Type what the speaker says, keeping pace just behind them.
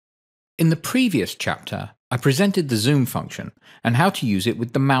In the previous chapter, I presented the zoom function and how to use it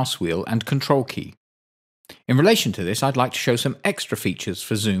with the mouse wheel and control key. In relation to this, I'd like to show some extra features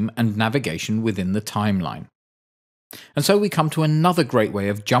for zoom and navigation within the timeline. And so we come to another great way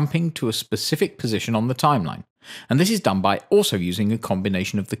of jumping to a specific position on the timeline, and this is done by also using a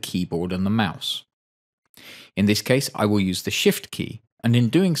combination of the keyboard and the mouse. In this case, I will use the Shift key, and in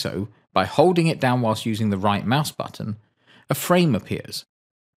doing so, by holding it down whilst using the right mouse button, a frame appears.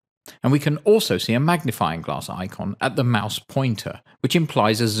 And we can also see a magnifying glass icon at the mouse pointer, which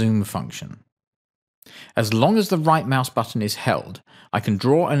implies a zoom function. As long as the right mouse button is held, I can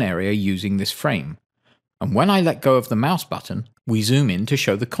draw an area using this frame, and when I let go of the mouse button, we zoom in to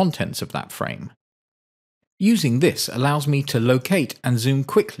show the contents of that frame. Using this allows me to locate and zoom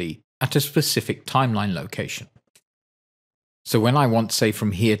quickly at a specific timeline location. So when I want, say,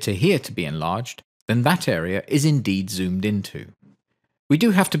 from here to here to be enlarged, then that area is indeed zoomed into. We do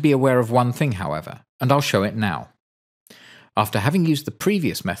have to be aware of one thing, however, and I'll show it now. After having used the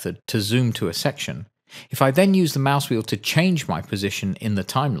previous method to zoom to a section, if I then use the mouse wheel to change my position in the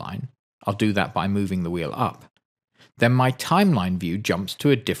timeline, I'll do that by moving the wheel up, then my timeline view jumps to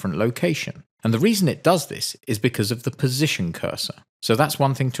a different location. And the reason it does this is because of the position cursor. So that's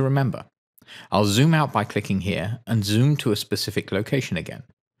one thing to remember. I'll zoom out by clicking here and zoom to a specific location again.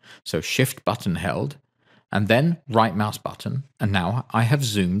 So Shift button held, and then right mouse button, and now I have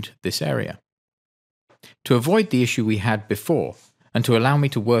zoomed this area. To avoid the issue we had before, and to allow me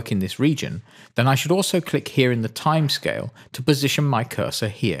to work in this region, then I should also click here in the time scale to position my cursor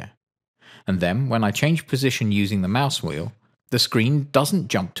here. And then when I change position using the mouse wheel, the screen doesn't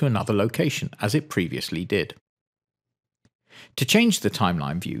jump to another location as it previously did. To change the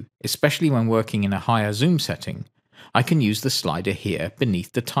timeline view, especially when working in a higher zoom setting, I can use the slider here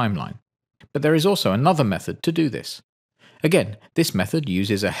beneath the timeline. But there is also another method to do this. Again, this method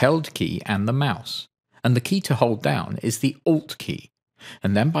uses a held key and the mouse, and the key to hold down is the Alt key,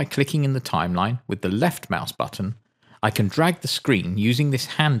 and then by clicking in the timeline with the left mouse button, I can drag the screen using this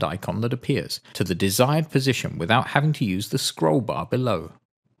hand icon that appears to the desired position without having to use the scroll bar below.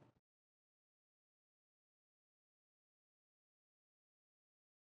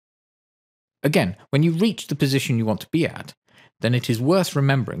 Again, when you reach the position you want to be at, then it is worth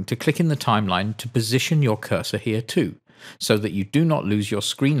remembering to click in the timeline to position your cursor here too, so that you do not lose your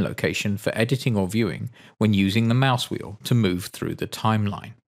screen location for editing or viewing when using the mouse wheel to move through the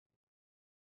timeline.